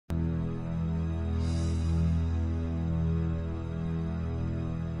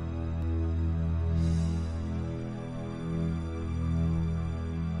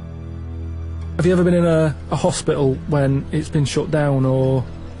Have you ever been in a hospital when it's been shut down, or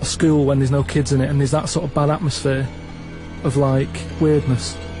a school when there's no kids in it, and there's that sort of bad atmosphere of, like,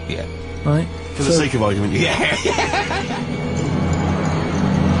 weirdness? Yeah. Right? For the sake of argument, yeah.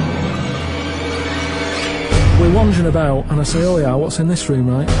 We're wandering about, and I say, oh yeah, what's in this room,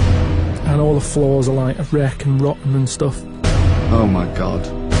 right? And all the floors are, like, a wreck and rotten and stuff. Oh my God.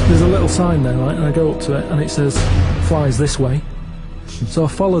 There's a little sign there, right, and I go up to it, and it says, flies this way. So I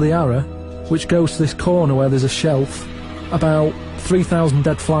follow the arrow, which goes to this corner where there's a shelf, about 3,000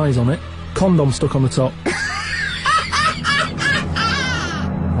 dead flies on it, condom stuck on the top.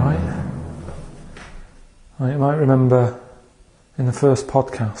 Right, you might remember in the first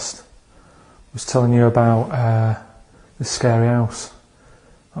podcast, I was telling you about this scary house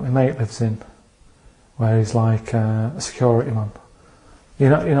that my mate lives in, where he's like a security man. You're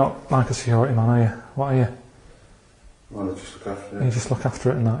not like a security man, are you? What are you? Well, I just look after it. You just look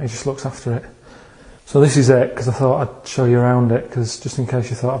after it and that. He just looks after it. So this is it, because I thought I'd show you around it, because just in case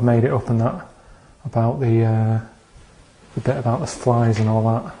you thought I'd made it up and that, about the bit about the flies and all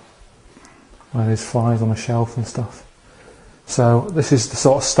that, where there's flies on the shelf and stuff. So this is the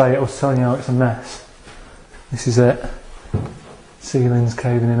sort of state. I was telling you how it's a mess. This is it. Ceiling's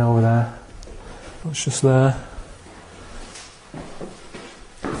caving in over there. That's just there.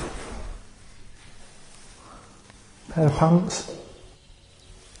 Pair of pants.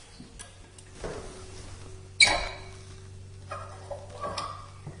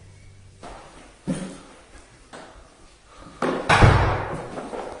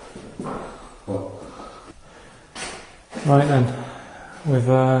 Right then, we've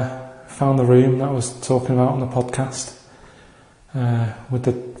found the room that I was talking about on the podcast, with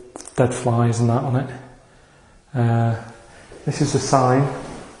the dead flies and that on it. This is the sign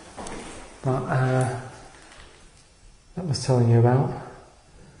that I was telling you about.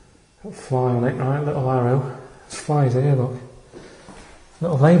 Got a fly on it, right? Little arrow. There's flies here, look.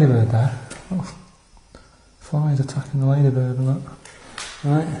 Little ladybird there. Little flies attacking the ladybird and that.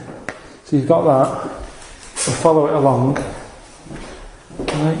 Right? So you've got that. We'll follow it along.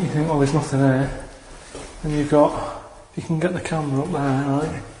 Right? You think, well, there's nothing there. And you've got, if you can get the camera up there,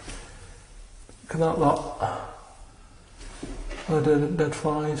 right? Look at that lot. Dead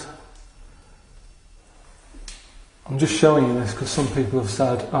flies. I'm just showing you this because some people have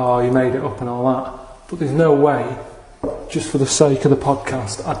said, oh, you made it up and all that. But there's no way, just for the sake of the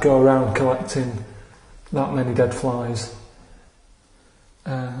podcast, I'd go around collecting that many dead flies.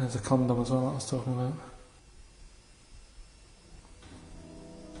 There's a condom as well that I was talking about.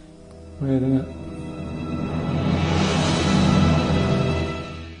 Weird, isn't it?